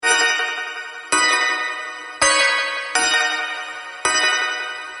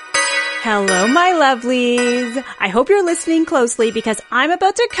Hello, my lovelies. I hope you're listening closely because I'm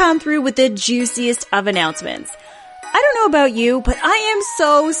about to come through with the juiciest of announcements. I don't know about you, but I am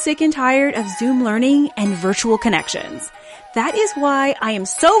so sick and tired of Zoom learning and virtual connections. That is why I am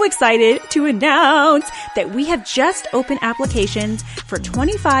so excited to announce that we have just opened applications for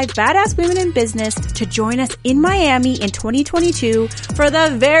 25 badass women in business to join us in Miami in 2022 for the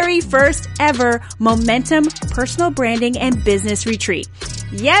very first ever Momentum Personal Branding and Business Retreat.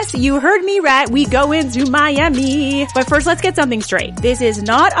 Yes, you heard me right. We go into Miami. But first, let's get something straight. This is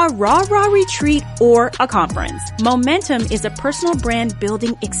not a rah-rah retreat or a conference. Momentum is a personal brand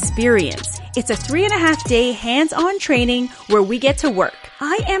building experience. It's a 3.5-day hands-on training where we get to work.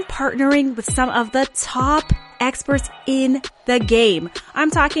 I am partnering with some of the top experts in the game.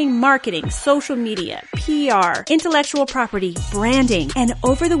 I'm talking marketing, social media, PR, intellectual property, branding. And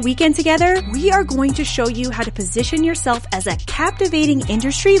over the weekend together, we are going to show you how to position yourself as a captivating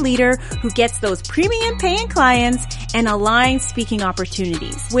industry leader who gets those premium paying clients and aligned speaking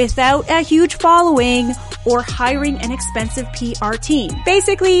opportunities without a huge following or hiring an expensive PR team.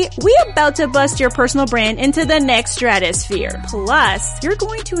 Basically, we're about to bust your personal brand into the next stratosphere. Plus, you're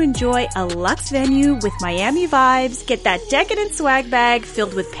going to enjoy a luxe venue with Miami vibes, get that decadent swag bag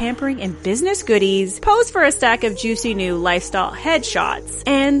filled with pampering and business goodies, pose for a stack of juicy new lifestyle headshots,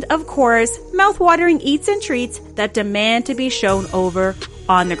 and of course, mouth-watering eats and treats that demand to be shown over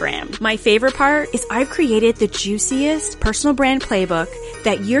on the gram. My favorite part is I've created the juiciest personal brand playbook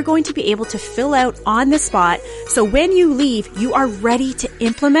that you're going to be able to fill out on the spot. So when you leave, you are ready to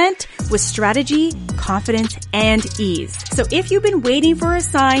implement with strategy, confidence, and ease. So if you've been waiting for a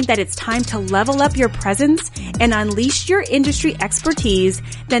sign that it's time to level up your presence and unleash your industry expertise,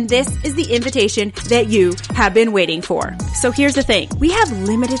 then this is the invitation that you have been waiting for. So here's the thing. We have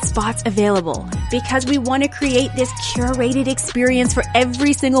limited spots available because we want to create this curated experience for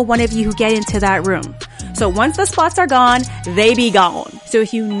every single one of you who get into that room. So once the spots are gone, they be gone. So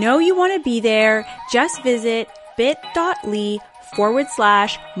if you know you want to be there, just visit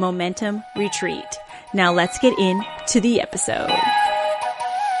bit.ly/momentum retreat. Now let's get into the episode.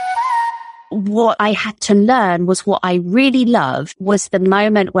 What I had to learn was what I really loved was the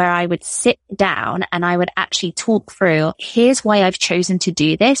moment where I would sit down and I would actually talk through, here's why I've chosen to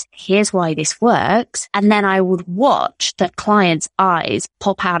do this. Here's why this works. And then I would watch the client's eyes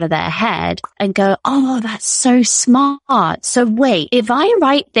pop out of their head and go, oh, that's so smart. So wait, if I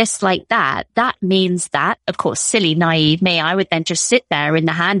write this like that, that means that, of course, silly, naive me, I would then just sit there in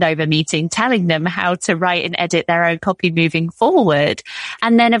the handover meeting telling them how to write and edit their own copy moving forward.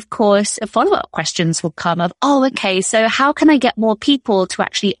 And then, of course, follow-up questions will come of, oh, okay, so how can I get more people to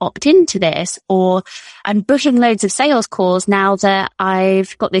actually opt into this? Or I'm booking loads of sales calls now that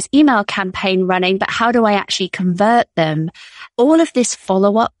I've got this email campaign running, but how do I actually convert them? All of this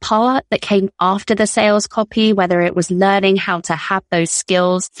follow-up part that came after the sales copy, whether it was learning how to have those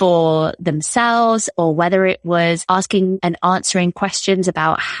skills for themselves or whether it was asking and answering questions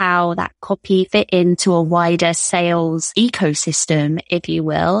about how that copy fit into a wider sales ecosystem, if you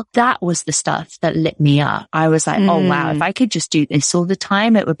will, that was the stuff that lit me up. I was like, oh wow, if I could just do this all the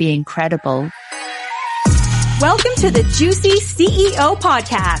time, it would be incredible. Welcome to the Juicy CEO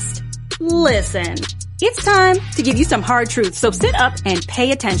Podcast. Listen, it's time to give you some hard truths, so sit up and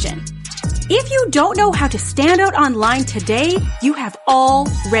pay attention. If you don't know how to stand out online today, you have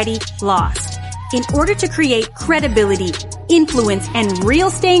already lost. In order to create credibility, influence, and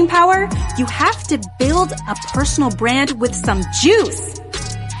real staying power, you have to build a personal brand with some juice.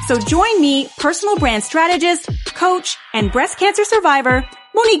 So join me, personal brand strategist, coach, and breast cancer survivor,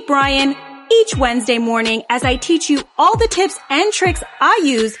 Monique Bryan, each Wednesday morning as I teach you all the tips and tricks I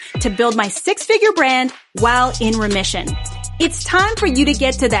use to build my 6-figure brand while in remission. It's time for you to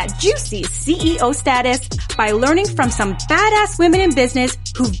get to that juicy CEO status by learning from some badass women in business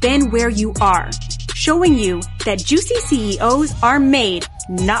who've been where you are, showing you that juicy CEOs are made,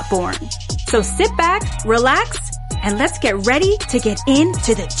 not born. So sit back, relax, and let's get ready to get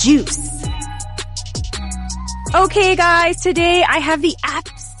into the juice. Okay, guys, today I have the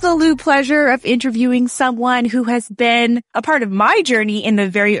absolute pleasure of interviewing someone who has been a part of my journey in the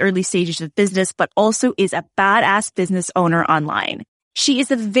very early stages of business, but also is a badass business owner online. She is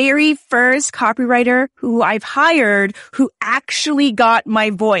the very first copywriter who I've hired who actually got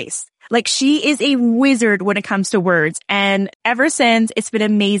my voice. Like, she is a wizard when it comes to words. And ever since, it's been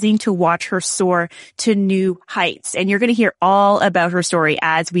amazing to watch her soar to new heights. And you're going to hear all about her story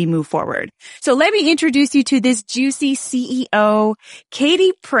as we move forward. So let me introduce you to this juicy CEO,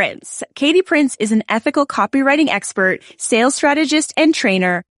 Katie Prince. Katie Prince is an ethical copywriting expert, sales strategist, and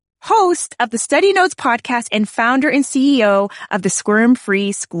trainer, host of the Study Notes podcast and founder and CEO of the Squirm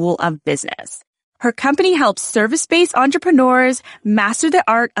Free School of Business. Her company helps service-based entrepreneurs master the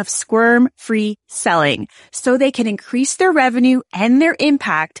art of squirm-free selling so they can increase their revenue and their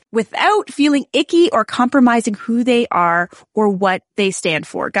impact without feeling icky or compromising who they are or what they stand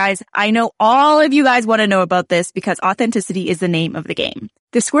for. Guys, I know all of you guys want to know about this because authenticity is the name of the game.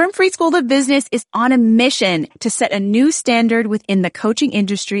 The Squirm Free School of Business is on a mission to set a new standard within the coaching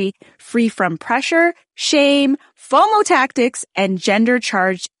industry, free from pressure, shame, FOMO tactics, and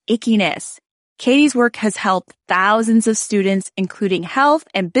gender-charged ickiness. Katie's work has helped thousands of students, including health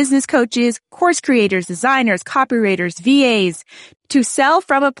and business coaches, course creators, designers, copywriters, VAs, to sell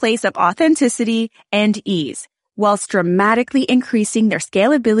from a place of authenticity and ease, whilst dramatically increasing their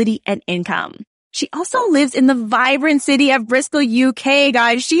scalability and income. She also lives in the vibrant city of Bristol, UK,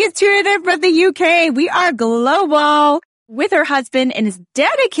 guys. She is tuned in from the UK. We are global. With her husband and is a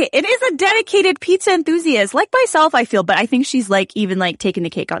dedicated pizza enthusiast, like myself, I feel, but I think she's even taking the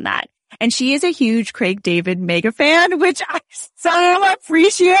cake on that. And she is a huge Craig David mega fan, which I so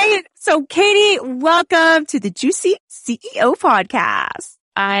appreciate. So Katie, welcome to the Juicy CEO podcast.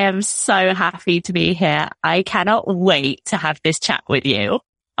 I am so happy to be here. I cannot wait to have this chat with you.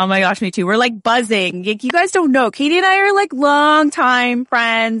 Oh my gosh, me too. We're buzzing. You guys don't know. Katie and I are longtime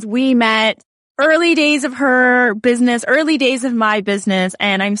friends. We met early days of her business, early days of my business.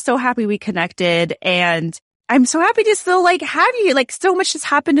 And I'm so happy we connected, and I'm so happy to still have you. So much has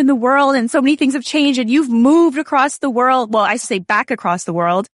happened in the world and so many things have changed, and you've moved across the world. Well, I should say back across the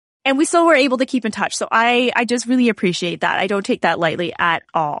world, and we still were able to keep in touch. So I just really appreciate that. I don't take that lightly at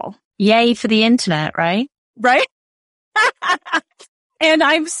all. Yay for the internet, right? Right? And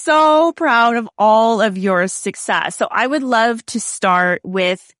I'm so proud of all of your success. So I would love to start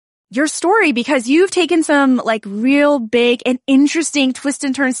with your story, because you've taken some real big and interesting twists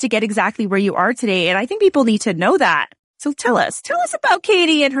and turns to get exactly where you are today. And I think people need to know that. So tell us about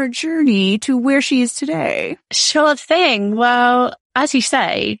Katie and her journey to where she is today. Sure thing. Well, as you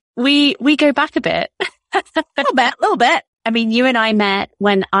say, we go back a bit. A little bit. I mean, you and I met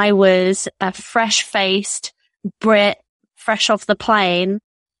when I was a fresh-faced Brit, fresh off the plane,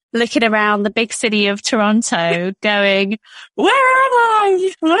 looking around the big city of Toronto, going, where am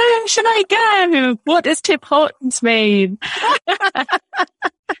I? Where should I go? What does Tim Hortons mean?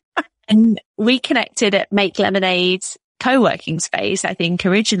 And we connected at Make Lemonade's co-working space, I think,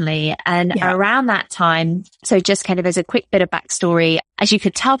 originally. And around that time, so just kind of as a quick bit of backstory, as you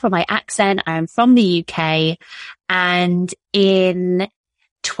could tell from my accent, I am from the UK. And in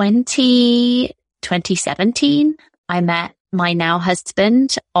 2017, I met my now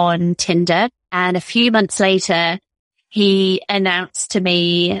husband on Tinder. And a few months later, he announced to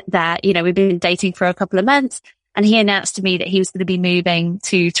me that, we've been dating for a couple of months, and he announced to me that he was going to be moving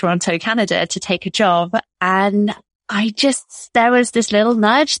to Toronto, Canada to take a job. And there was this little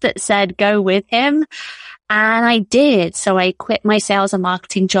nudge that said, go with him. And I did. So I quit my sales and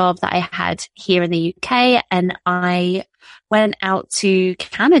marketing job that I had here in the UK, and I went out to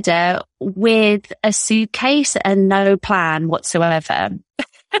Canada with a suitcase and no plan whatsoever,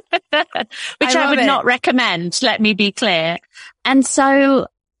 which I would not recommend. Let me be clear. And so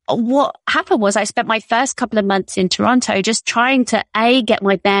what happened was I spent my first couple of months in Toronto just trying to get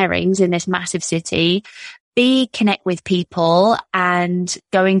my bearings in this massive city, connect with people, and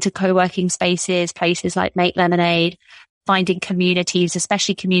going to co-working spaces, places like Make Lemonade, finding communities,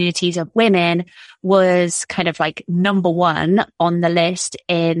 especially communities of women, was kind of number one on the list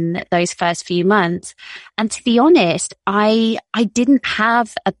in those first few months. And to be honest, I didn't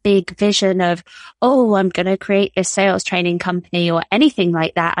have a big vision of, I'm going to create this sales training company or anything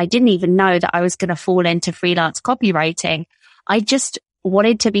like that. I didn't even know that I was going to fall into freelance copywriting. I just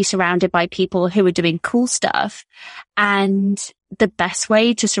wanted to be surrounded by people who were doing cool stuff. And the best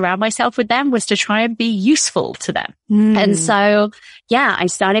way to surround myself with them was to try and be useful to them. And so, I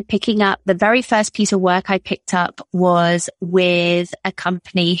started picking up. The very first piece of work I picked up was with a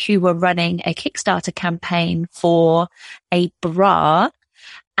company who were running a Kickstarter campaign for a bra.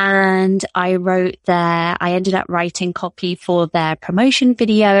 And I ended up writing copy for their promotion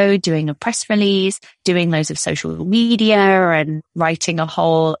video, doing a press release, doing loads of social media, and writing a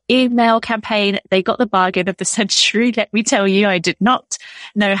whole email campaign. They got the bargain of the century. Let me tell you, I did not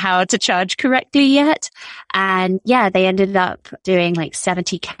know how to charge correctly yet. And they ended up doing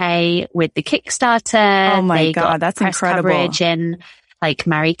 $70K with the Kickstarter. Oh my God, that's incredible. Coverage in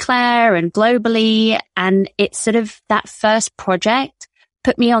Marie Claire and globally. And it's sort of that first project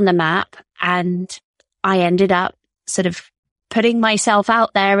put me on the map, and I ended up sort of putting myself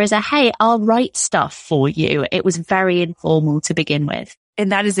out there as hey, I'll write stuff for you. It was very informal to begin with.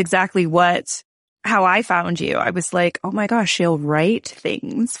 And that is exactly how I found you. I was like, oh my gosh, she'll write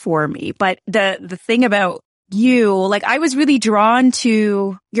things for me. But the thing about you, like, I was really drawn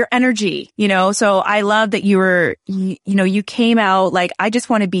to your energy, so I love that you came out like, I just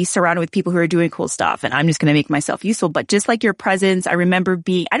want to be surrounded with people who are doing cool stuff and I'm just going to make myself useful. But just like your presence, I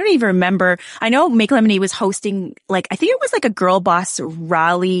don't even remember. I know Make Lemonade was hosting, like, I think it was like a Girl Boss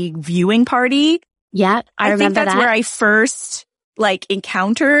rally viewing party. Yeah, I remember think that's where I first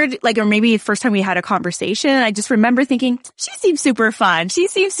encountered, or maybe the first time we had a conversation. I just remember thinking, she seems super fun. She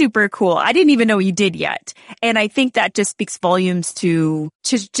seems super cool. I didn't even know you did yet. And I think that just speaks volumes to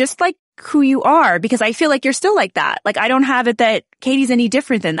just like who you are, because I feel like you're still like that. Like, I don't have it that Katie's any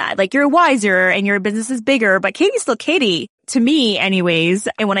different than that. Like, you're wiser and your business is bigger, but Katie's still Katie to me anyways.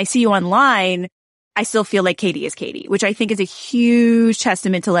 And when I see you online, I still feel like Katie is Katie, which I think is a huge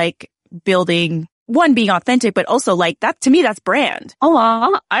testament to building, one, being authentic, but also that, to me, that's brand.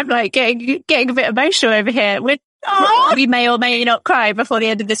 Oh, I'm getting a bit emotional over here. We may or may not cry before the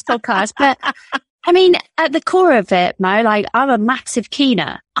end of this podcast, but I mean, at the core of it, Mo, I'm a massive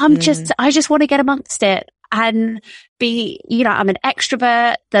keener. I just want to get amongst it and be, I'm an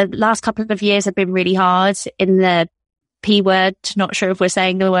extrovert. The last couple of years have been really hard in the P word. Not sure if we're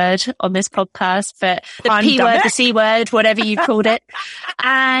saying the word on this podcast, but the P word, the C word, whatever you called it.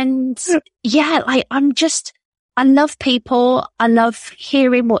 And yeah, I love people. I love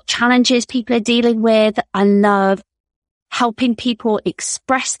hearing what challenges people are dealing with. I love helping people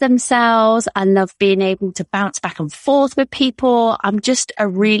express themselves. I love being able to bounce back and forth with people. I'm just a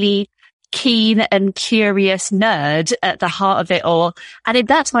really keen and curious nerd at the heart of it all. And if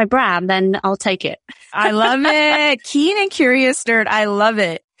that's my brand, then I'll take it. I love it. Keen and curious nerd. I love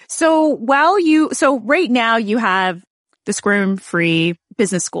it. So right now you have the Squirm Free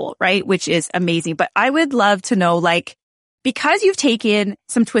Business School, right? Which is amazing. But I would love to know, because you've taken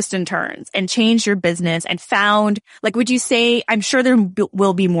some twists and turns and changed your business and found, would you say, I'm sure there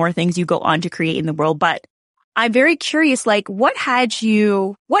will be more things you go on to create in the world, but I'm very curious, what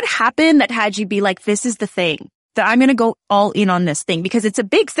happened that had you be like, this is the thing that I'm going to go all in on this thing, because it's a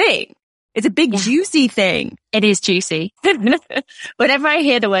big thing. It's a big, juicy thing. It is juicy. Whenever I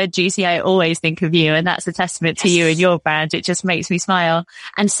hear the word juicy, I always think of you, and that's a testament to you and your brand. It just makes me smile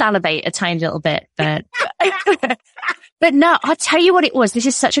and salivate a tiny little bit, but but no, I'll tell you what it was. This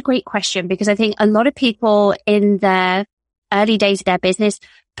is such a great question, because I think a lot of people in their early days of their business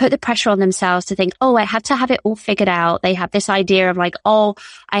put the pressure on themselves to think, I have to have it all figured out. They have this idea of I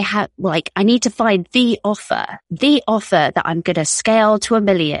need to find the offer that I'm going to scale to 1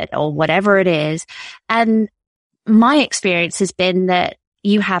 million or whatever it is. And my experience has been that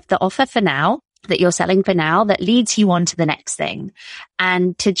you have the offer for now, that you're selling for now, that leads you on to the next thing,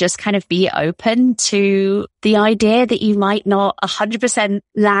 and to just kind of be open to the idea that you might not 100%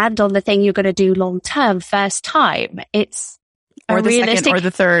 land on the thing you're going to do long term first time. It's or the second or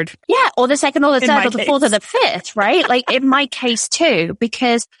the third. Yeah, or the second or the third or the fourth or the fifth, right? In my case too,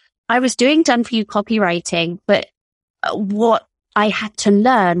 because I was doing done for you copywriting, but what I had to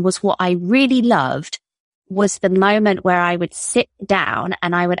learn was what I really loved was the moment where I would sit down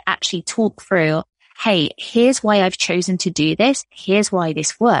and I would actually talk through, hey, here's why I've chosen to do this. Here's why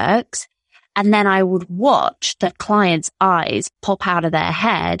this works. And then I would watch the client's eyes pop out of their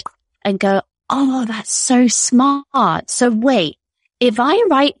head and go, oh, that's so smart. So wait, if I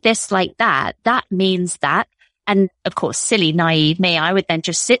write this like that, that means that. And of course, silly, naive me, I would then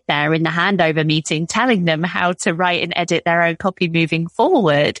just sit there in the handover meeting telling them how to write and edit their own copy moving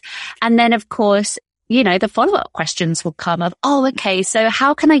forward. And then, of course, the follow-up questions will come of, okay, so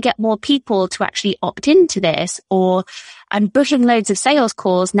how can I get more people to actually opt into this? Or I'm booking loads of sales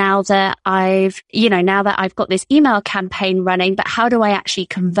calls now that I've got this email campaign running, but how do I actually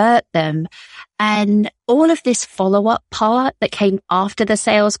convert them? And all of this follow-up part that came after the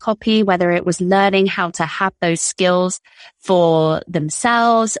sales copy, whether it was learning how to have those skills for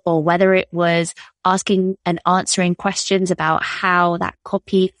themselves, or whether it was asking and answering questions about how that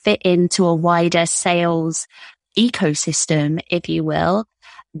copy fit into a wider sales ecosystem, if you will,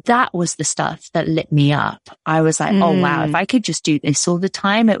 that was the stuff that lit me up. I was like, oh, wow, if I could just do this all the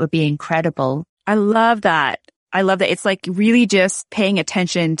time, it would be incredible. I love that. It's really just paying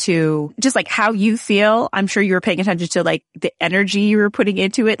attention to just how you feel. I'm sure you were paying attention to the energy you were putting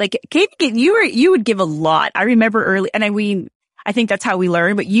into it. Kate, you would give a lot. I remember early, and I think that's how we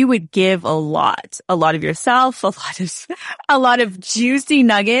learn, but you would give a lot of yourself, a lot of juicy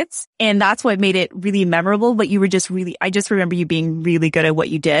nuggets. And that's what made it really memorable. But you were I just remember you being really good at what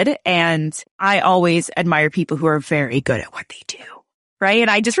you did. And I always admire people who are very good at what they do. Right.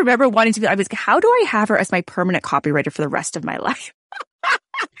 And I just remember wanting to how do I have her as my permanent copywriter for the rest of my life?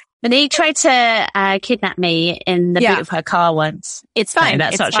 Monique tried to kidnap me in the boot of her car once. It's fine. No,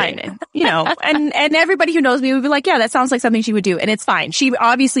 that's it's not fine. true. You know, and everybody who knows me would be like, yeah, that sounds like something she would do. And it's fine. She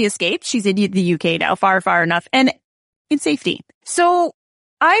obviously escaped. She's in the UK now, far, far enough, and in safety. So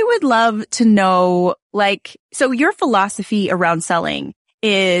I would love to know, like, so your philosophy around selling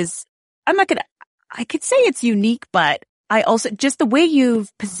is, I could say it's unique, but I also, just the way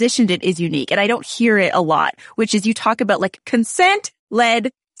you've positioned it is unique. And I don't hear it a lot, which is you talk about like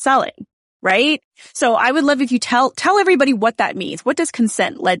consent-led selling, right? So I would love if you tell everybody what that means. What does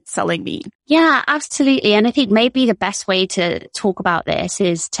consent-led selling mean? Yeah, absolutely. And I think maybe the best way to talk about this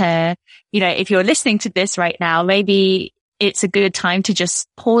is to, you know, if you're listening to this right now, maybe it's a good time to just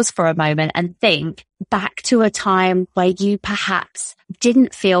pause for a moment and think back to a time where you perhaps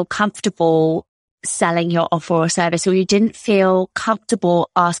didn't feel comfortable selling your offer or service, or you didn't feel comfortable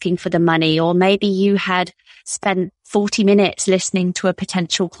asking for the money, or maybe you had spent 40 minutes listening to a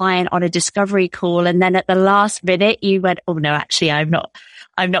potential client on a discovery call. And then at the last minute you went, oh no, actually, I'm not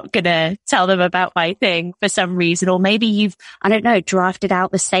going to tell them about my thing for some reason. Or maybe you've, I don't know, drafted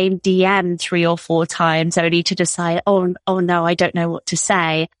out the same DM 3 or 4 times only to decide, oh no, I don't know what to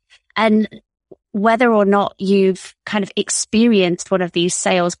say. And whether or not you've kind of experienced one of these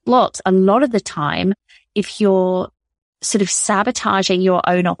sales blocks, a lot of the time, if you're sort of sabotaging your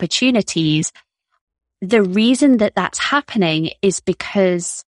own opportunities, the reason that that's happening is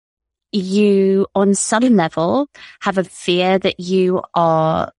because you, on some level, have a fear that you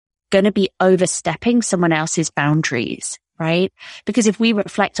are going to be overstepping someone else's boundaries, right? Because if we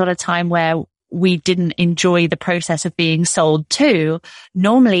reflect on a time where we didn't enjoy the process of being sold to,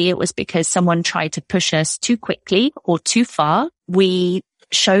 normally it was because someone tried to push us too quickly or too far. We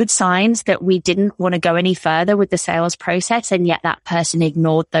showed signs that we didn't want to go any further with the sales process, and yet that person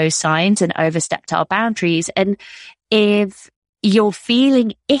ignored those signs and overstepped our boundaries. And if you're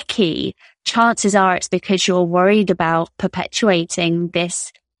feeling icky, chances are it's because you're worried about perpetuating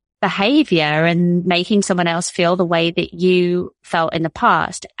this behavior and making someone else feel the way that you felt in the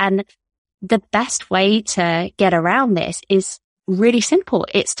past. And the best way to get around this is really simple.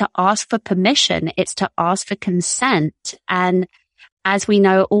 It's to ask for permission. It's to ask for consent. And as we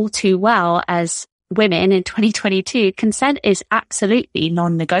know all too well as women in 2022, consent is absolutely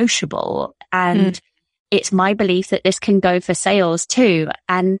non-negotiable. And it's my belief that this can go for sales too.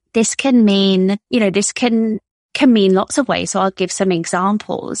 And this can mean, you know, this can mean lots of ways. So I'll give some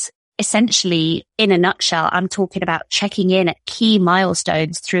examples. Essentially, in a nutshell, I'm talking about checking in at key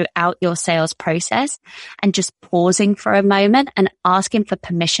milestones throughout your sales process and just pausing for a moment and asking for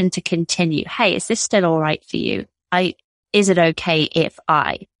permission to continue. Hey, is this still all right for you? Is it okay if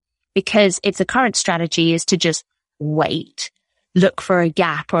because if the current strategy is to just wait, look for a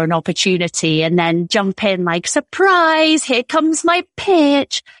gap or an opportunity and then jump in like, surprise, here comes my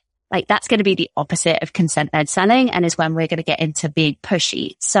pitch. Like that's going to be the opposite of consent-led selling, and is when we're going to get into being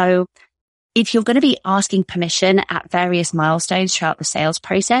pushy. So if you're going to be asking permission at various milestones throughout the sales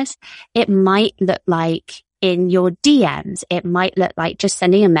process, it might look like in your DMs, it might look like just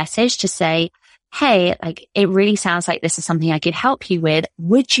sending a message to say, hey, like it really sounds like this is something I could help you with.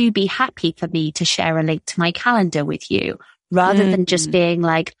 Would you be happy for me to share a link to my calendar with you? Rather than just being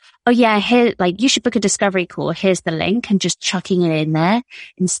like, oh yeah, here, like you should book a discovery call. Here's the link, and just chucking it in there.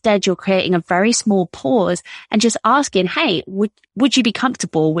 Instead, you're creating a very small pause and just asking, hey, would you be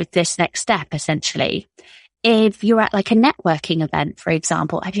comfortable with this next step? Essentially, if you're at like a networking event, for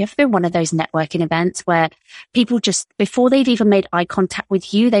example, have you ever been one of those networking events where people just, before they've even made eye contact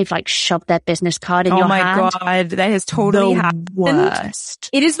with you, they've like shoved their business card in your hand? Oh my God, that has totally happened. Worst.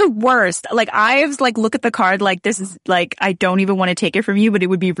 It is the worst. Like I've like look at the card like this is like, I don't even want to take it from you, but it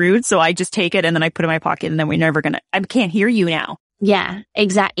would be rude. So I just take it and then I put it in my pocket, and then I can't hear you now. Yeah,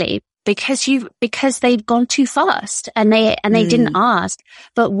 exactly. Because they've gone too fast and they didn't ask.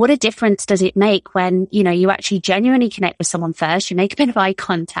 But what a difference does it make when, you know, you actually genuinely connect with someone first, you make a bit of eye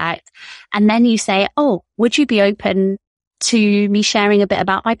contact, and then you say, oh, would you be open to me sharing a bit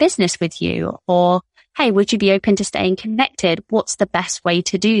about my business with you? Or, hey, would you be open to staying connected? What's the best way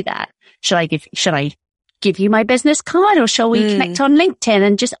to do that? Should I give you my business card, or shall we connect on LinkedIn?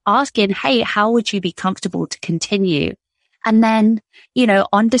 And just asking, hey, how would you be comfortable to continue? And then, you know,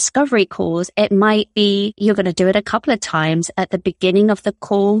 on discovery calls, it might be you're going to do it a couple of times. At the beginning of the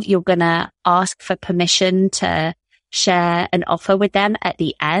call, you're going to ask for permission to share an offer with them at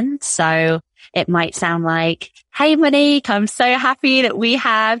the end. So it might sound like, hey, Monique, I'm so happy that we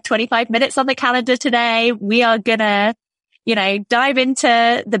have 25 minutes on the calendar today. We are going to, you know, dive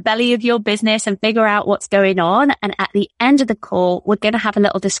into the belly of your business and figure out what's going on. And at the end of the call, we're going to have a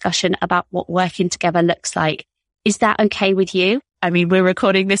little discussion about what working together looks like. Is that okay with you? I mean, we're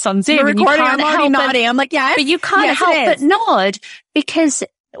recording this on Zoom. We're recording, I'm already help nodding. I'm like, yes. But you can't yes, help but nod, because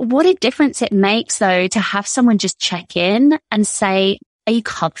what a difference it makes, though, to have someone just check in and say, are you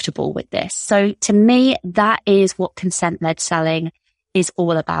comfortable with this? So to me, that is what consent-led selling is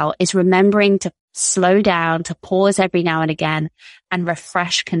all about, is remembering to slow down, to pause every now and again and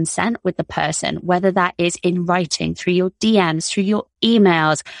refresh consent with the person, whether that is in writing, through your DMs, through your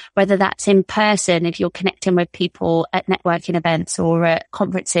emails, whether that's in person, if you're connecting with people at networking events or at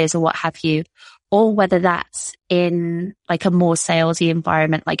conferences or what have you, or whether that's in like a more salesy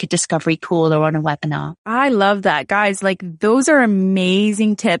environment, like a discovery call or on a webinar. I love that, guys. Like, those are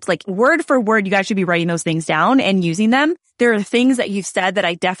amazing tips. Like, word for word, you guys should be writing those things down and using them. There are things that you've said that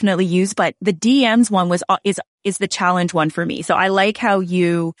I definitely use, but the DMs one is the challenge one for me. So I like how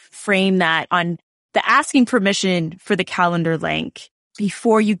you frame that on the asking permission for the calendar link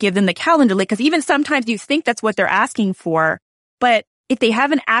before you give them the calendar link. Cause even sometimes you think that's what they're asking for, but if they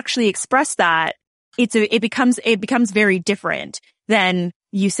haven't actually expressed that, it becomes very different than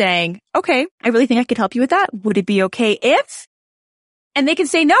you saying, okay, I really think I could help you with that. Would it be okay if? And they can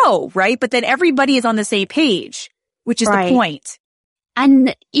say no, right? But then everybody is on the same page, which is the point.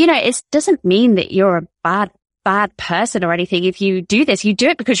 And, it doesn't mean that you're a bad person or anything. If you do this, you do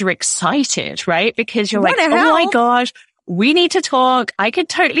it because you're excited, right? Because you're like, oh my gosh, we need to talk. I can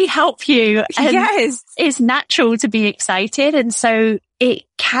totally help you. And yes. It's natural to be excited. And so it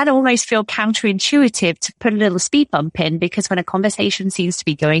can almost feel counterintuitive to put a little speed bump in, because when a conversation seems to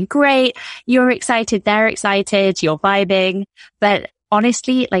be going great, you're excited, they're excited, you're vibing. But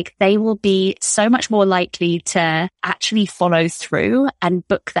honestly, like, they will be so much more likely to actually follow through and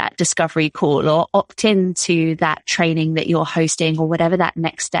book that discovery call or opt into that training that you're hosting or whatever that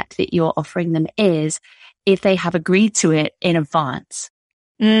next step that you're offering them is, if they have agreed to it in advance.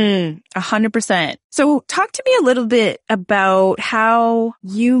 100%. So talk to me a little bit about how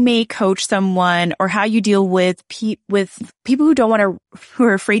you may coach someone, or how you deal with people who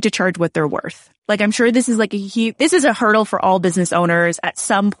are afraid to charge what they're worth. Like, I'm sure this is this is a hurdle for all business owners. At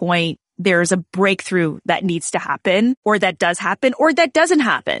some point, there's a breakthrough that needs to happen, or that does happen, or that doesn't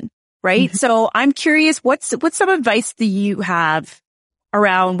happen, right? Mm-hmm. So I'm curious, what's some advice that you have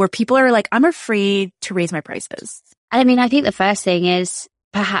around where people are like, I'm afraid to raise my prices? I mean, I think the first thing is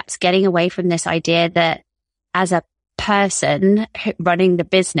perhaps getting away from this idea that as a person running the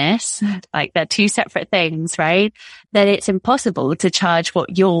business, like, they're two separate things, right? That it's impossible to charge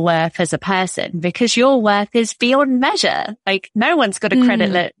what you're worth as a person, because your worth is beyond measure. Like, no one's got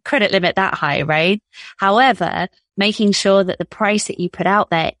a credit limit that high, right? However, making sure that the price that you put out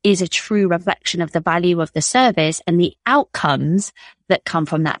there is a true reflection of the value of the service and the outcomes that come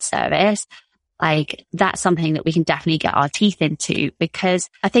from that service. Like, that's something that we can definitely get our teeth into,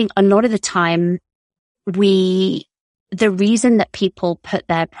 because I think a lot of the time the reason that people put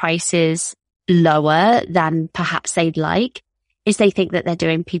their prices lower than perhaps they'd like is they think that they're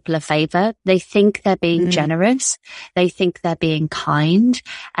doing people a favor. They think they're being generous. They think they're being kind.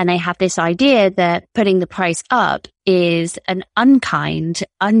 And they have this idea that putting the price up is an unkind,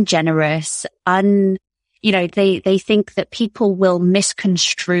 ungenerous, they think that people will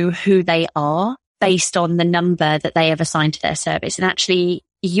misconstrue who they are based on the number that they have assigned to their service. And actually,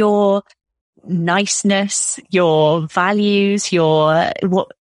 your niceness, your values, how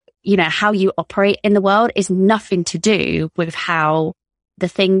you operate in the world is nothing to do with how the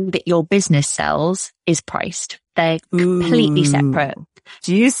thing that your business sells is priced. They're completely separate.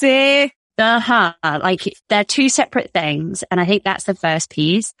 Juicy. Like, they're two separate things. And I think that's the first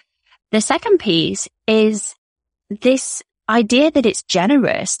piece. The second piece is this idea that it's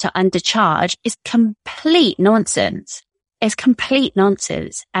generous to undercharge is complete nonsense. It's complete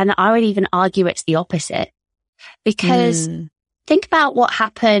nonsense. And I would even argue it's the opposite, because think about what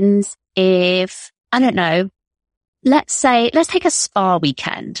happens if, I don't know, let's take a spa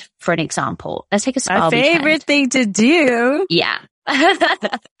weekend for an example. Let's take a spa weekend. My favorite thing to do. Yeah.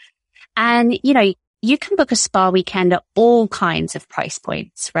 And, you can book a spa weekend at all kinds of price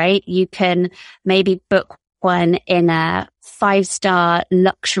points, right? You can maybe book one in a 5-star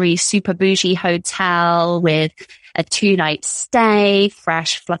luxury super bougie hotel with a 2-night stay,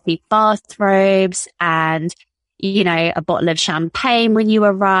 fresh fluffy bathrobes, and, a bottle of champagne when you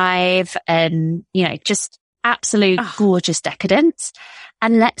arrive, and, just absolute gorgeous decadence.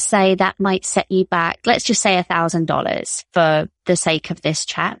 And let's say that might set you back, let's just say $1,000 for the sake of this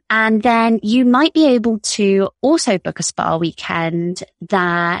chat. And then you might be able to also book a spa weekend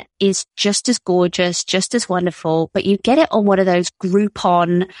that is just as gorgeous, just as wonderful, but you get it on one of those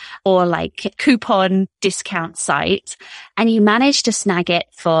Groupon or like coupon discount sites, and you manage to snag it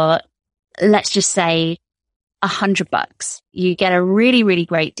for, let's just say, $100. You get a really, really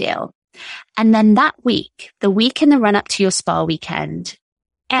great deal. And then that week, the week in the run up to your spa weekend,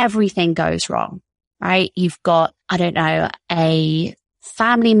 everything goes wrong, right? You've got, I don't know, a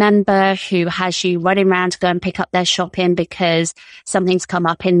family member who has you running around to go and pick up their shopping because something's come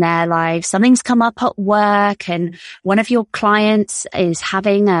up in their life, something's come up at work, and one of your clients is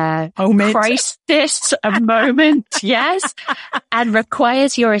having a crisis, a moment, yes, and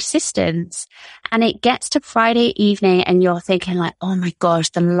requires your assistance. And it gets to Friday evening and you're thinking like, oh my gosh,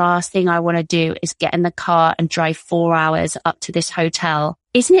 the last thing I want to do is get in the car and drive 4 hours up to this hotel.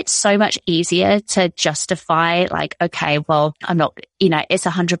 Isn't it so much easier to justify like, okay, well, I'm not, it's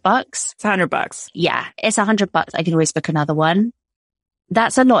 $100. It's $100. Yeah, it's $100. I can always book another one.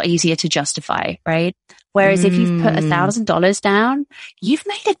 That's a lot easier to justify, right? Whereas if you've put $1,000 down, you've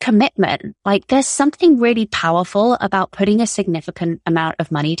made a commitment. Like there's something really powerful about putting a significant amount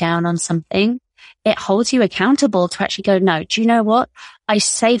of money down on something. It holds you accountable to actually go, no, do you know what? I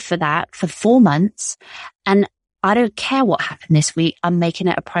saved for that for 4 months and I don't care what happened this week. I'm making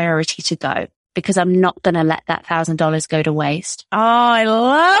it a priority to go because I'm not going to let that $1,000 go to waste. Oh, I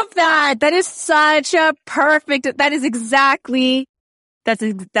love that. That is such a perfect, that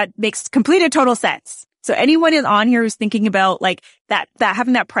makes complete and total sense. So anyone on here who's thinking about like that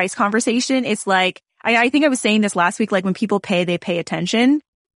having that price conversation, it's like, I think I was saying this last week, like when people pay, they pay attention.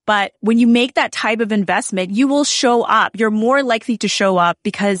 But when you make that type of investment, you will show up. You're more likely to show up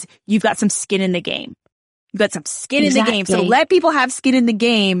because you've got some skin in the game. You've got some skin in the game. So let people have skin in the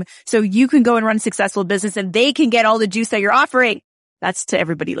game so you can go and run a successful business and they can get all the juice that you're offering. That's to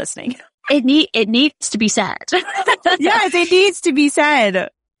everybody listening. It needs to be said. Yes, it needs to be said.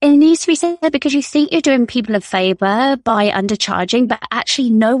 It needs to be said because you think you're doing people a favor by undercharging, but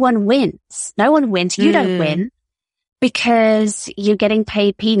actually no one wins. No one wins. You don't win because you're getting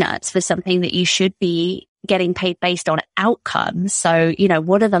paid peanuts for something that you should be getting paid based on outcomes. So,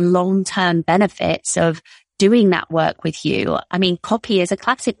 what are the long-term benefits of doing that work with you? I mean, copy is a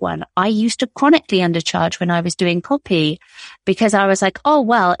classic one. I used to chronically undercharge when I was doing copy because I was like, oh,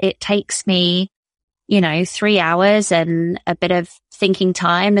 well, it takes me, 3 hours and a bit of thinking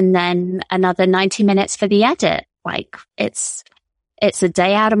time and then another 90 minutes for the edit. Like it's a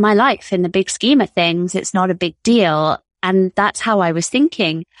day out of my life in the big scheme of things. It's not a big deal. And that's how I was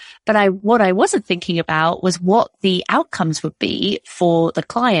thinking. But what I wasn't thinking about was what the outcomes would be for the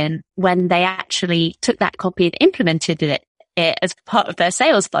client when they actually took that copy and implemented it as part of their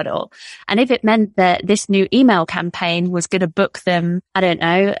sales funnel. And if it meant that this new email campaign was going to book them, I don't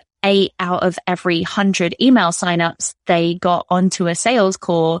know, 8 out of every 100 email signups they got onto a sales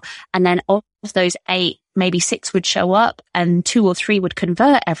call. And then of those 8, maybe 6 would show up and 2 or 3 would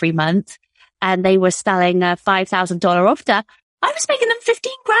convert every month. And they were selling a $5,000 offer, I was making them $15,000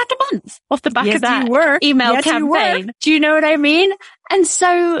 a month off the back of that email campaign. Do you know what I mean? And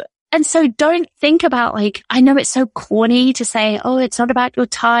so don't think about like, I know it's so corny to say, oh, it's not about your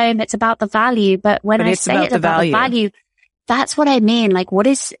time. It's about the value. But when I say it's about the value, that's what I mean. Like, what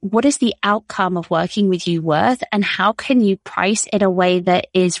is the outcome of working with you worth? And how can you price in a way that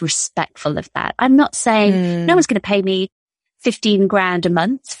is respectful of that? I'm not saying no one's going to pay me $15,000 a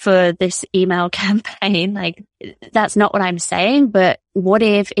month for this email campaign. Like that's not what I'm saying. But what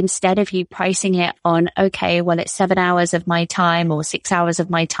if instead of you pricing it on, okay, well, it's 7 hours of my time or 6 hours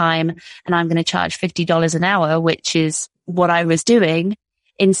of my time and I'm going to charge $50 an hour, which is what I was doing.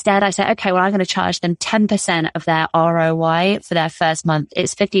 Instead, I said, okay, well, I'm going to charge them 10% of their ROI for their first month.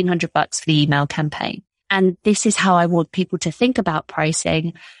 It's $1,500 for the email campaign. And this is how I want people to think about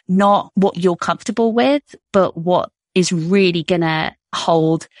pricing, not what you're comfortable with, but what is really going to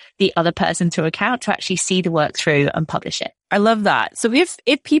hold the other person to account to actually see the work through and publish it. I love that. So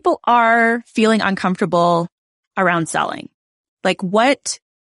if people are feeling uncomfortable around selling, like what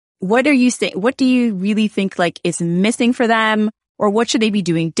are you saying? What do you really think like is missing for them? Or what should they be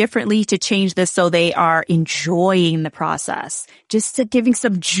doing differently to change this so they are enjoying the process? Just giving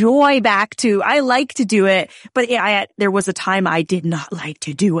some joy back to, I like to do it, but there was a time I did not like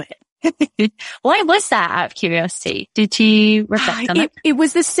to do it. Why was that, out of curiosity? Did you reflect on it? It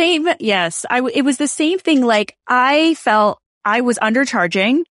was the same. Yes. It was the same thing. Like I felt I was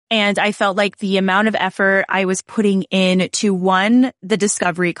undercharging and I felt like the amount of effort I was putting in to the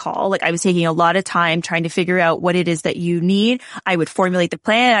discovery call, like I was taking a lot of time trying to figure out what it is that you need. I would formulate the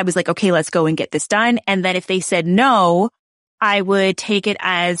plan. I was like, okay, let's go and get this done. And then if they said no, I would take it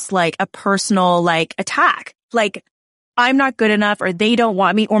as like a personal like attack. Like, I'm not good enough or they don't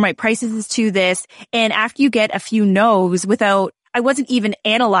want me or my prices is to this. And after you get a few no's I wasn't even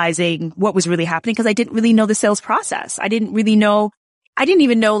analyzing what was really happening because I didn't really know the sales process. I didn't really know I didn't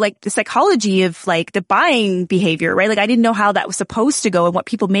even know like the psychology of like the buying behavior, right? Like I didn't know how that was supposed to go and what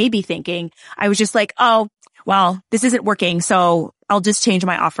people may be thinking. I was just like, oh, well, this isn't working. So I'll just change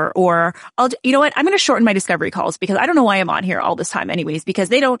my offer, or you know what? I'm going to shorten my discovery calls because I don't know why I'm on here all this time anyways, because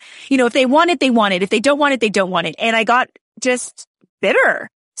they don't, if they want it, they want it. If they don't want it, they don't want it. And I got just bitter.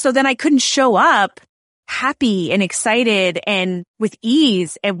 So then I couldn't show up happy and excited and with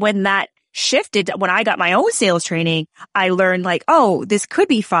ease. And when that shifted, when I got my own sales training, I learned like, oh, this could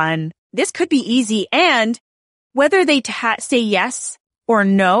be fun. This could be easy. And whether they say yes or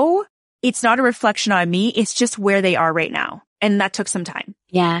no, it's not a reflection on me. It's just where they are right now. And that took some time.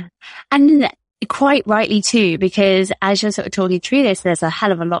 Yeah. And quite rightly too, because as you're sort of talking through this, there's a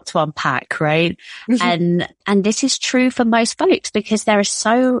hell of a lot to unpack, right? And this is true for most folks because there is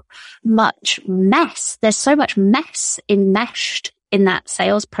so much mess. There's so much mess enmeshed in that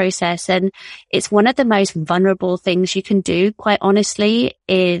sales process. And it's one of the most vulnerable things you can do, quite honestly,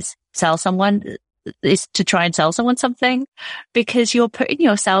 is to try and sell someone something, because you're putting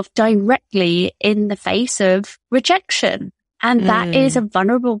yourself directly in the face of rejection. And that is a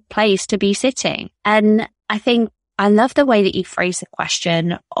vulnerable place to be sitting. And I think I love the way that you phrase the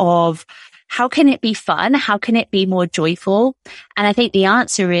question of how can it be fun? How can it be more joyful? And I think the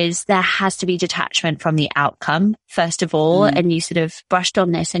answer is there has to be detachment from the outcome, first of all. And you sort of brushed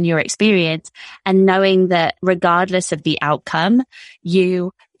on this in your experience, and knowing that regardless of the outcome,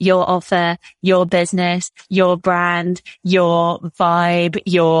 your offer, your business, your brand, your vibe,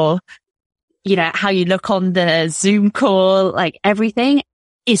 how you look on the Zoom call, like everything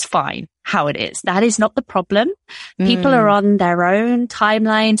is fine how it is. That is not the problem. People are on their own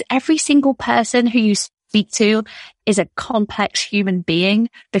timelines. Every single person who you speak to is a complex human being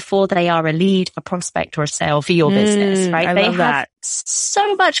before they are a lead, a prospect, or a sale for your business, right? They have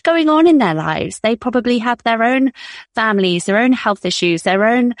so much going on in their lives. They probably have their own families, their own health issues, their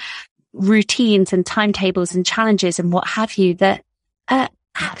own routines and timetables and challenges and what have you that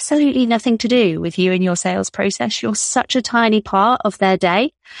absolutely nothing to do with you and your sales process. You're such a tiny part of their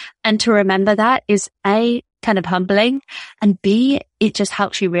day. And to remember that is A, kind of humbling, and B, it just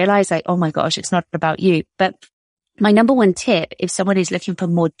helps you realize like, oh my gosh, it's not about you. But my number one tip, if someone is looking for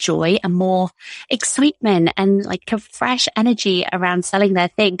more joy and more excitement and like a fresh energy around selling their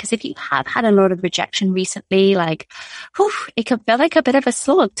thing, because if you have had a lot of rejection recently, like, it can feel like a bit of a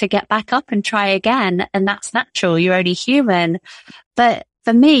slog to get back up and try again. And that's natural. You're only human. But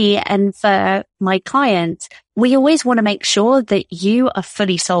for me and for my clients, we always want to make sure that you are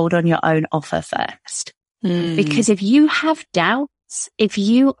fully sold on your own offer first. Because if you have doubts, if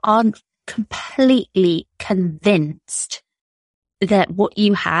you aren't completely convinced that what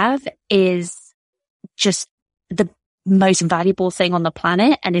you have is just the most valuable thing on the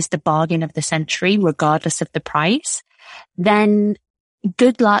planet and is the bargain of the century, regardless of the price, then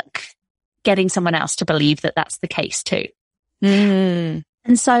good luck getting someone else to believe that that's the case too.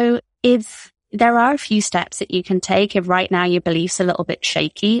 And so if there are a few steps that you can take, if right now your belief's a little bit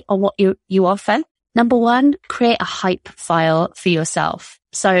shaky on what you offer, number one, create a hype file for yourself.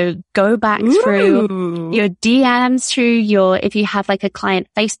 So go back through your DMs, if you have like a client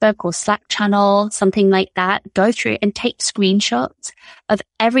Facebook or Slack channel, something like that, go through and take screenshots of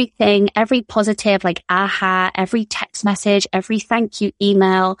everything, every positive, like aha, every text message, every thank you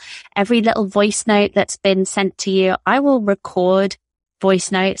email, every little voice note that's been sent to you. I will record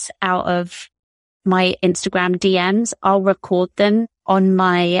voice notes out of my Instagram DMs. I'll record them on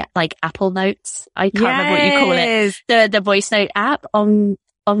my like Apple Notes. I can't remember what you call it. The voice note app on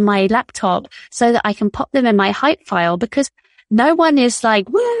my laptop, so that I can pop them in my hype file, because no one is like,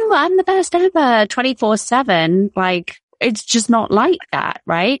 woo, I'm the best ever 24/7. Like it's just not like that.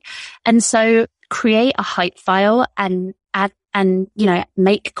 Right. And so create a hype file and add and,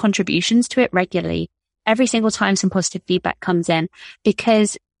 make contributions to it regularly. Every single time some positive feedback comes in,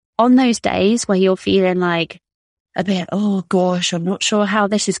 because on those days where you're feeling like a bit, oh gosh, I'm not sure how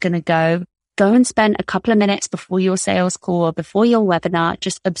this is going to go and spend a couple of minutes before your sales call or before your webinar,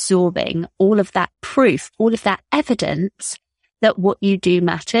 just absorbing all of that proof, all of that evidence that what you do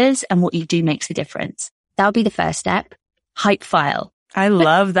matters and what you do makes a difference. That'll be the first step. Hype file. I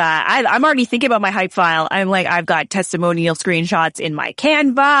love that. I'm already thinking about my hype file. I'm like, I've got testimonial screenshots in my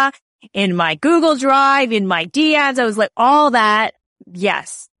Canva, in my Google Drive, in my DMs. I was like, all that.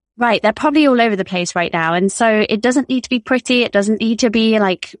 Yes. Right. They're probably all over the place right now. And so it doesn't need to be pretty. It doesn't need to be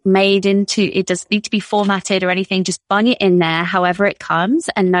like it doesn't need to be formatted or anything. Just bung it in there however it comes,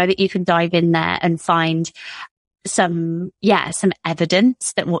 and know that you can dive in there and find some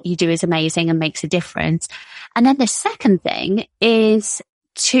evidence that what you do is amazing and makes a difference. And then the second thing is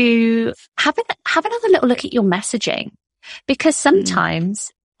to have another little look at your messaging. Because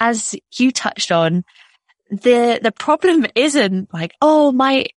sometimes, as you touched on, the problem isn't like,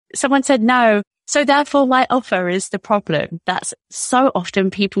 someone said no, so therefore my offer is the problem. That's so often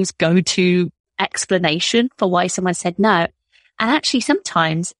people's go-to explanation for why someone said no. And actually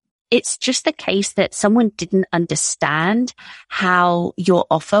sometimes it's just the case that someone didn't understand how your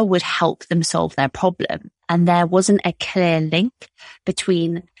offer would help them solve their problem. And there wasn't a clear link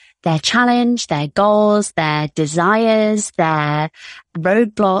between their challenge, their goals, their desires, their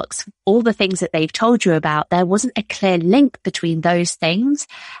roadblocks, all the things that they've told you about. There wasn't a clear link between those things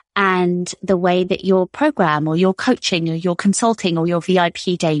and the way that your program or your coaching or your consulting or your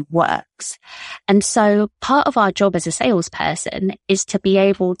VIP day works. And so part of our job as a salesperson is to be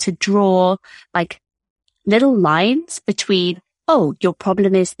able to draw like little lines between, oh, your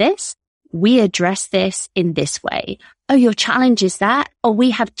problem is this. We address this in this way. Oh, your challenge is that. Or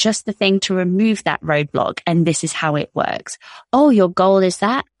we have just the thing to remove that roadblock. And this is how it works. Oh, your goal is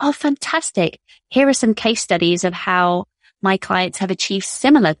that. Oh, fantastic. Here are some case studies of how my clients have achieved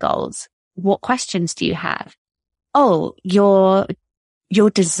similar goals. What questions do you have? Oh, your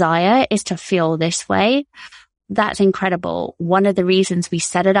desire is to feel this way. That's incredible. One of the reasons we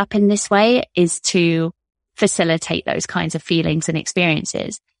set it up in this way is to facilitate those kinds of feelings and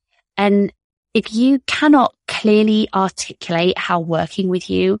experiences. And if you cannot clearly articulate how working with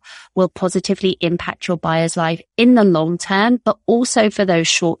you will positively impact your buyer's life in the long term, but also for those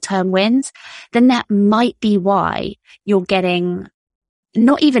short-term wins, then that might be why you're getting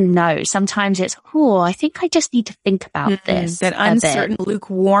not even no. Sometimes it's, I think I just need to think about this. That uncertain,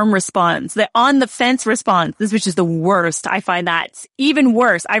 lukewarm response, the on the fence response, which is the worst. I find that even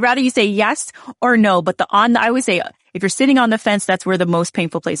worse. I'd rather you say yes or no, but I always say, if you're sitting on the fence, that's where the most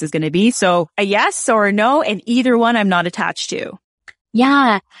painful place is going to be. So a yes or a no, and either one I'm not attached to.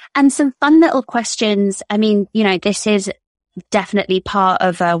 Yeah. And some fun little questions. I mean, this is definitely part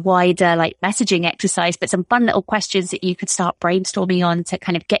of a wider like messaging exercise, but some fun little questions that you could start brainstorming on to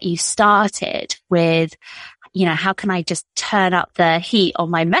kind of get you started with, how can I just turn up the heat on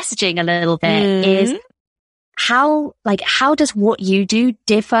my messaging a little bit is how does what you do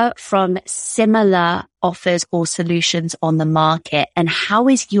differ from similar offers or solutions on the market, and how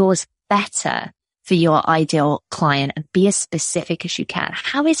is yours better for your ideal client? And be as specific as you can.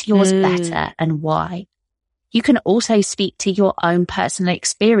 How is yours better and why? You can also speak to your own personal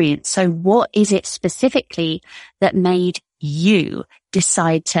experience. So what is it specifically that made you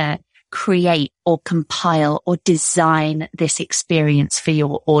decide to create or compile or design this experience for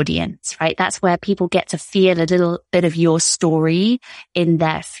your audience, right? That's where people get to feel a little bit of your story in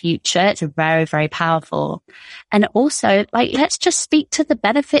their future. It's very, very powerful. And also, let's just speak to the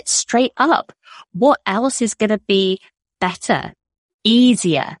benefits straight up. What else is going to be better,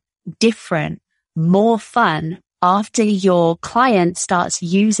 easier, different, more fun after your client starts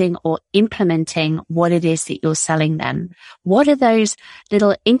using or implementing what it is that you're selling them? What are those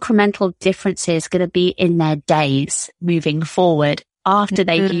little incremental differences going to be in their days moving forward after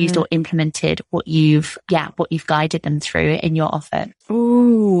they've used or implemented what you've guided them through in your offer?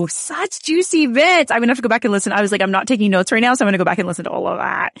 Ooh, such juicy bits. I'm going to have to go back and listen. I was like, I'm not taking notes right now, so I'm going to go back and listen to all of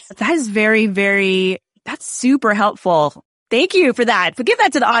that. That is very, very, that's super helpful. Thank you for that. But give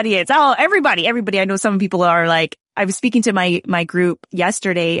that to the audience. Oh, everybody. I know some people are like, I was speaking to my group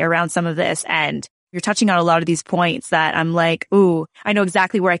yesterday around some of this, and you're touching on a lot of these points that I'm like, ooh, I know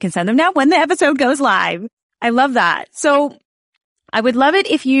exactly where I can send them now when the episode goes live. I love that. So I would love it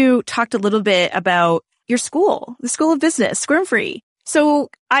if you talked a little bit about your school, the School of Business, Squirm Free. So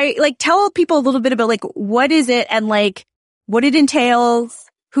tell people a little bit about what is it and what it entails,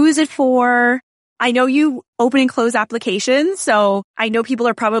 who is it for? I know you open and close applications, so I know people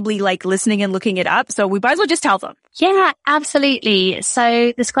are probably listening and looking it up. So we might as well just tell them. Yeah, absolutely.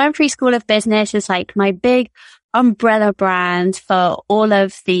 So the Squirm Free School of Business is my big umbrella brand for all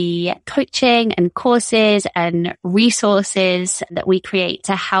of the coaching and courses and resources that we create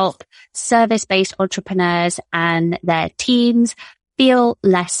to help service-based entrepreneurs and their teams feel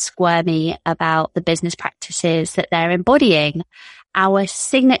less squirmy about the business practices that they're embodying. Our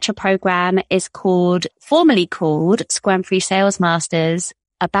signature program is formally called Squirm Free Sales Masters,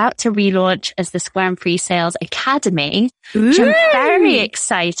 about to relaunch as the Squirm Free Sales Academy, which I'm very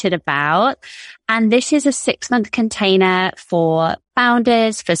excited about. And this is a 6-month container for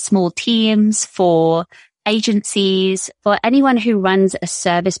founders, for small teams, for agencies, for anyone who runs a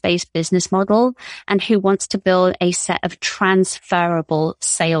service-based business model and who wants to build a set of transferable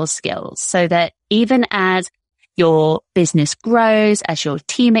sales skills so that even as your business grows, as your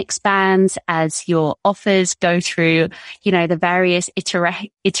team expands, as your offers go through, the various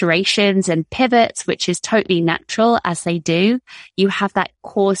iterations and pivots, which is totally natural as they do, you have that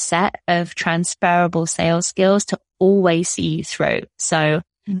core set of transferable sales skills to always see you through. So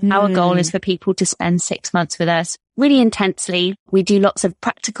our goal is for people to spend 6 months with us really intensely. We do lots of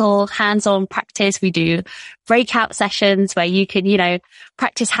practical hands-on practice. We do breakout sessions where you can,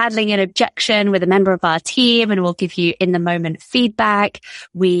 practice handling an objection with a member of our team, and we'll give you in the moment feedback.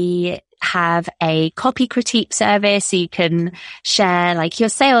 We have a copy critique service, so you can share like your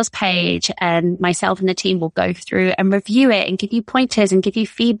sales page, and myself and the team will go through and review it and give you pointers and give you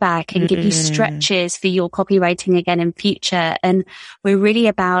feedback and give you stretches for your copywriting again in future. And we're really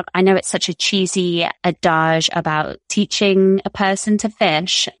about, I know it's such a cheesy adage about teaching a person to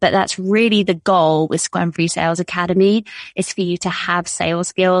fish, but that's really the goal with Scrum Free Sales Academy, is for you to have sales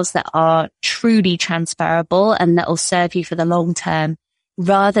skills that are truly transferable and that will serve you for the long term,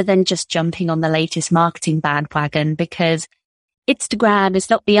 rather than just jumping on the latest marketing bandwagon, because Instagram is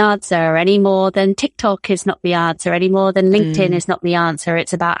not the answer any more than TikTok is not the answer any more than LinkedIn is not the answer.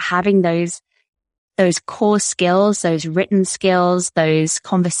 It's about having those core skills, those written skills, those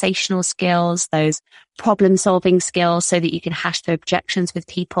conversational skills, those problem solving skills, so that you can hash through objections with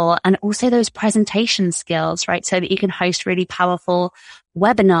people, and also those presentation skills, right? So that you can host really powerful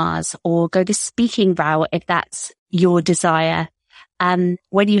webinars or go the speaking route if that's your desire.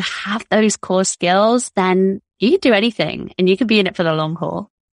 When you have those core skills, then you can do anything and you can be in it for the long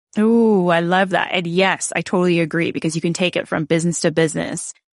haul. Ooh, I love that. And yes, I totally agree, because you can take it from business to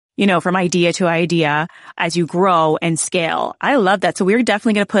business, from idea to idea as you grow and scale. I love that. So we're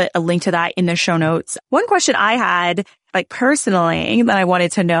definitely going to put a link to that in the show notes. One question I had, like personally, that I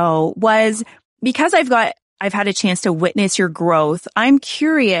wanted to know was, because I've had a chance to witness your growth, I'm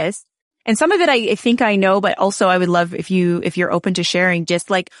curious. And some of it I think I know, but also I would love if you're open to sharing, just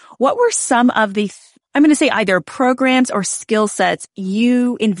like, what were some of the, I'm going to say either programs or skill sets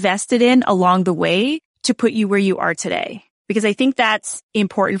you invested in along the way to put you where you are today? Because I think that's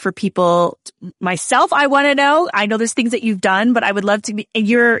important for people. Myself, I want to know. I know there's things that you've done, but I would love to be,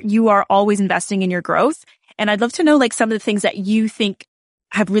 you are always investing in your growth. And I'd love to know like some of the things that you think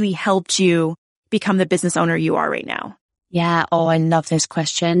have really helped you become the business owner you are right now. Yeah. Oh, I love this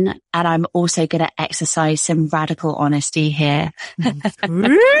question. And I'm also going to exercise some radical honesty here.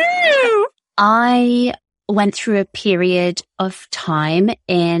 I went through a period of time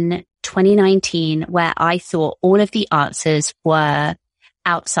in 2019 where I thought all of the answers were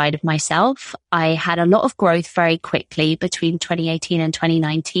outside of myself. I had a lot of growth very quickly between 2018 and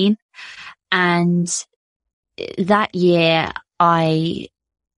 2019. And that year I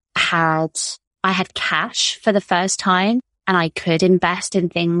had cash for the first time, and I could invest in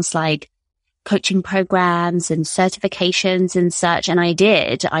things like coaching programs and certifications and such. And I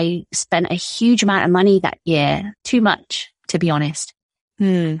did. I spent a huge amount of money that year, too much, to be honest.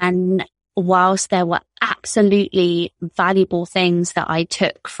 And whilst there were absolutely valuable things that I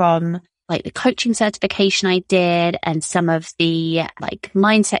took from like the coaching certification I did and some of the like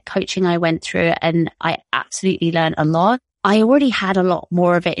mindset coaching I went through, and I absolutely learned a lot, I already had a lot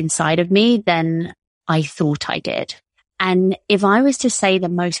more of it inside of me than I thought I did. And if I was to say the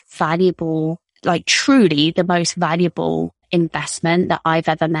most valuable, like truly the most valuable investment that I've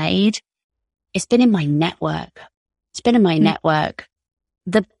ever made, it's been in my network. It's been in my network.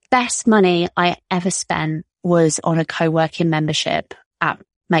 The best money I ever spent was on a co-working membership at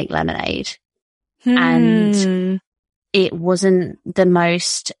Make Lemonade. And it wasn't the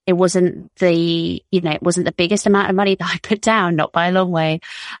biggest amount of money that I put down, not by a long way,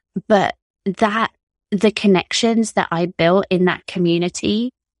 but the connections that I built in that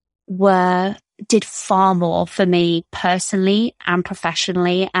community did far more for me personally and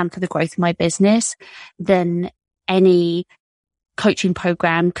professionally and for the growth of my business than any coaching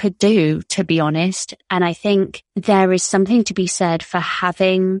program could do, to be honest. And I think there is something to be said for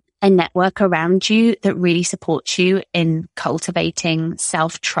having a network around you that really supports you in cultivating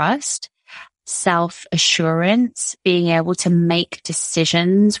self-trust, self-assurance, being able to make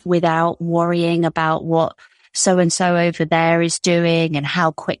decisions without worrying about what so-and-so over there is doing and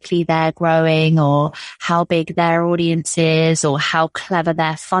how quickly they're growing or how big their audience is or how clever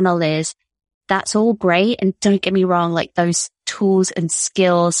their funnel is. That's all great. And don't get me wrong, like those tools and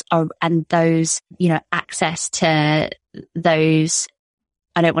skills and those, access to those,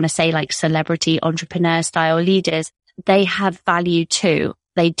 I don't want to say like celebrity entrepreneur style leaders, they have value too.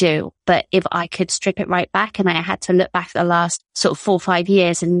 They do. But if I could strip it right back and I had to look back at the last sort of 4 or 5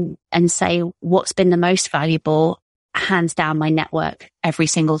 years and say what's been the most valuable, hands down my network every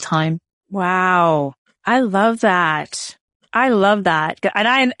single time. Wow. I love that. I love that.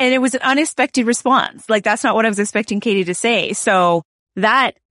 And it was an unexpected response. Like, that's not what I was expecting Katie to say. So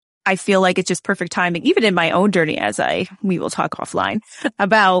that, I feel like it's just perfect timing, even in my own journey, we will talk offline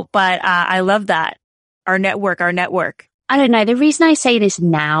about, but I love that. Our network. I don't know. The reason I say this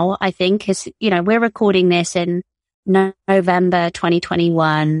now, I think, is, we're recording this in November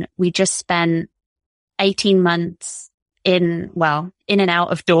 2021. We just spent 18 months in and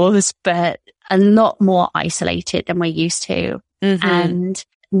out of doors, but a lot more isolated than we're used to. Mm-hmm. And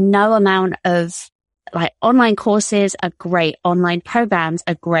no amount of online courses are great. Online programs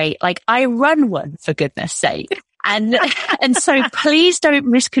are great. I run one, for goodness sake. And so please don't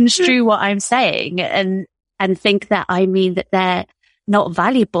misconstrue what I'm saying and think that I mean that they're not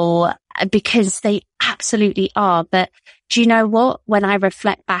valuable, because they absolutely are. But do you know what? When I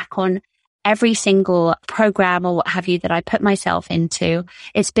reflect back on every single program or what have you that I put myself into,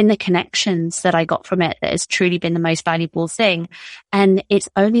 it's been the connections that I got from it that has truly been the most valuable thing. And it's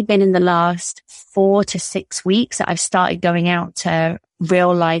only been in the last 4 to 6 weeks that I've started going out to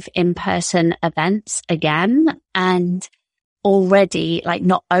real life in-person events again. And already,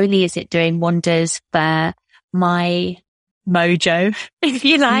 not only is it doing wonders for my mojo, if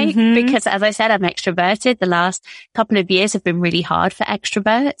you like, because as I said, I'm extroverted. The last couple of years have been really hard for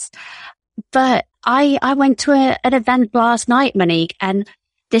extroverts. But I went to an event last night, Monique, and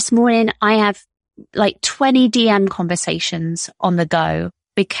this morning I have 20 DM conversations on the go,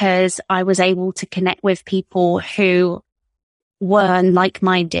 because I was able to connect with people who were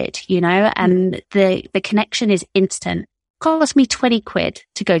like-minded, and the connection is instant. Cost me 20 quid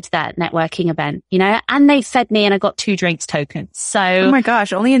to go to that networking event, and they fed me and I got 2 drinks tokens. So, oh my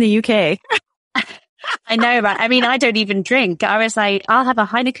gosh, only in the UK. I know, right? I mean, I don't even drink. I was like, I'll have a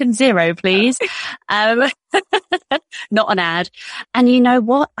Heineken Zero, please. Not an ad. And you know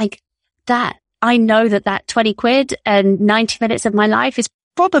what? I know that 20 quid and 90 minutes of my life is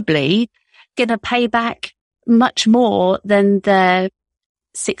probably going to pay back much more than the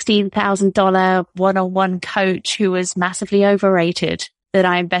 $16,000 one-on-one coach who was massively overrated that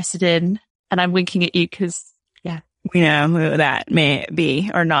I invested in. And I'm winking at you because, we know who that may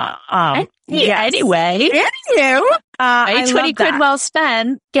be or not. Anyway. 20 quid well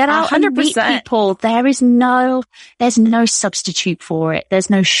spent. Get out 100%. And meet people. There's no substitute for it.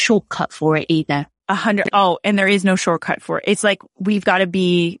 There's no shortcut for it either. 100. Oh, and there is no shortcut for it. It's we've got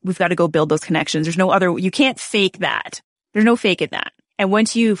to go build those connections. There's no other, you can't fake that. There's no faking that. And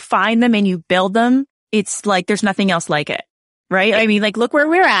once you find them and you build them, it's there's nothing else like it. Right? I mean, look where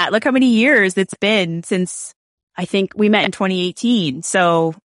we're at. Look how many years it's been since I think we met in 2018.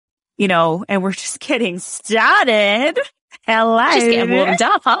 So, and we're just getting started. Hello. Just getting warmed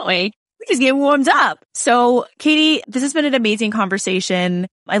up, aren't we? We're just getting warmed up. So, Katie, this has been an amazing conversation.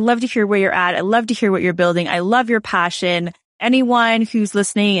 I love to hear where you're at. I love to hear what you're building. I love your passion. Anyone who's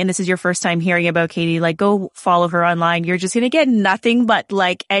listening and this is your first time hearing about Katie, go follow her online. You're just going to get nothing but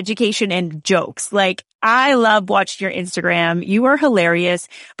education and jokes. I love watching your Instagram. You are hilarious,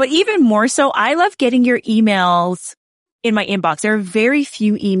 but even more so, I love getting your emails in my inbox. There are very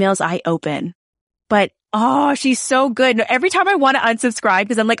few emails I open, but she's so good. Every time I want to unsubscribe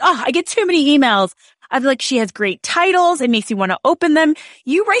because I'm I get too many emails. I'm she has great titles. It makes you want to open them.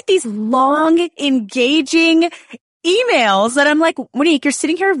 You write these long, engaging emails that I'm Monique, you're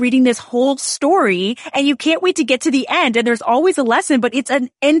sitting here reading this whole story and you can't wait to get to the end. And there's always a lesson, but it's an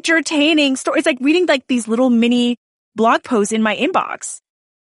entertaining story. It's reading these little mini blog posts in my inbox.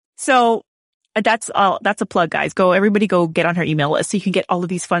 So that's a plug, guys. Everybody go get on her email list so you can get all of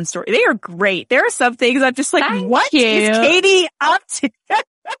these fun stories. They are great. There are some things I'm just what is Katie up to?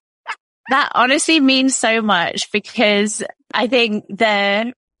 That honestly means so much, because I think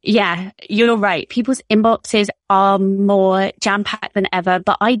you're right. People's inboxes are more jam-packed than ever,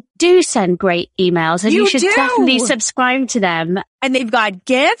 but I do send great emails and you should definitely subscribe to them. And they've got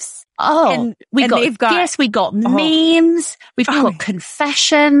gifts. We got gifts, we got memes, we've got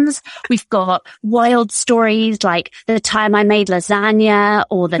confessions, we've got wild stories like the time I made lasagna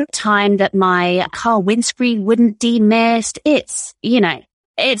or the time that my car windscreen wouldn't demist. It's,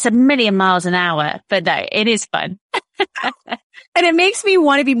 it's a million miles an hour, but no, it is fun. And it makes me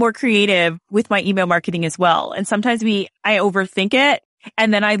want to be more creative with my email marketing as well. And sometimes I overthink it.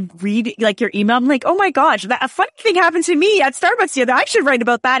 And then I read your email. I'm oh my gosh, a funny thing happened to me at Starbucks the other. I should write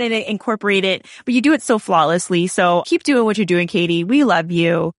about that and incorporate it. But you do it so flawlessly. So keep doing what you're doing, Katie. We love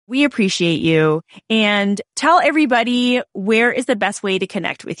you. We appreciate you. And tell everybody, where is the best way to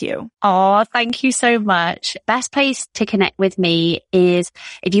connect with you? Oh, thank you so much. Best place to connect with me is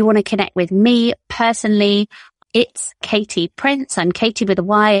if you want to connect with me personally, it's Katie Prince. I'm Katie with a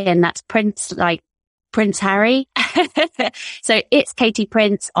Y, and that's Prince Prince Harry. So it's Katie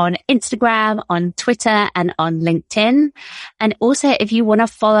Prince on Instagram, on Twitter, and on LinkedIn. And also, if you want to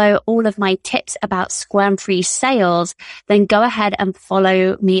follow all of my tips about Squirm Free sales, then go ahead and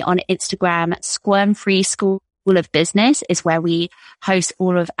follow me on Instagram. Squirm Free School of Business is where we host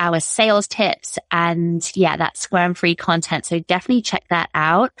all of our sales tips and that's Squirm Free content. So definitely check that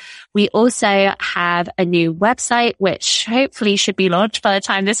out. We also have a new website, which hopefully should be launched by the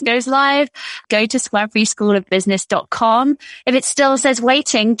time this goes live. Go to squirmfreeschoolofbusiness.com. If it still says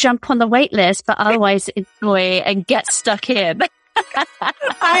waiting, jump on the wait list, but otherwise enjoy and get stuck in.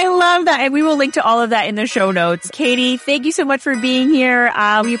 I love that. And we will link to all of that in the show notes. Katie, thank you so much for being here.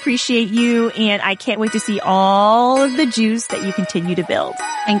 We appreciate you. And I can't wait to see all of the juice that you continue to build.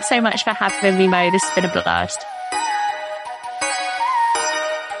 Thanks so much for having me, Mo. This has been a blast.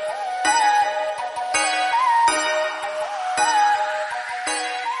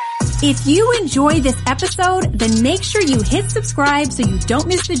 If you enjoy this episode, then make sure you hit subscribe so you don't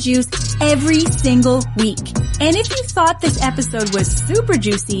miss the juice every single week. And if you thought this episode was super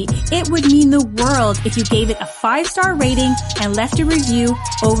juicy, it would mean the world if you gave it a 5-star rating and left a review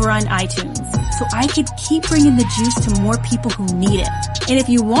over on iTunes, so I could keep bringing the juice to more people who need it. And if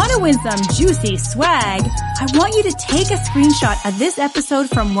you want to win some juicy swag, I want you to take a screenshot of this episode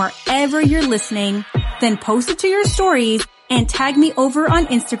from wherever you're listening, then post it to your stories and tag me over on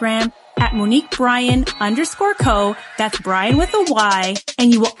Instagram at MoniqueBryan_co. That's Brian with a Y,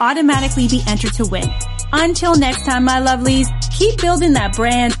 and you will automatically be entered to win. Until next time, my lovelies, keep building that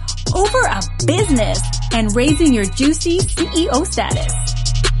brand over a business and raising your juicy CEO status.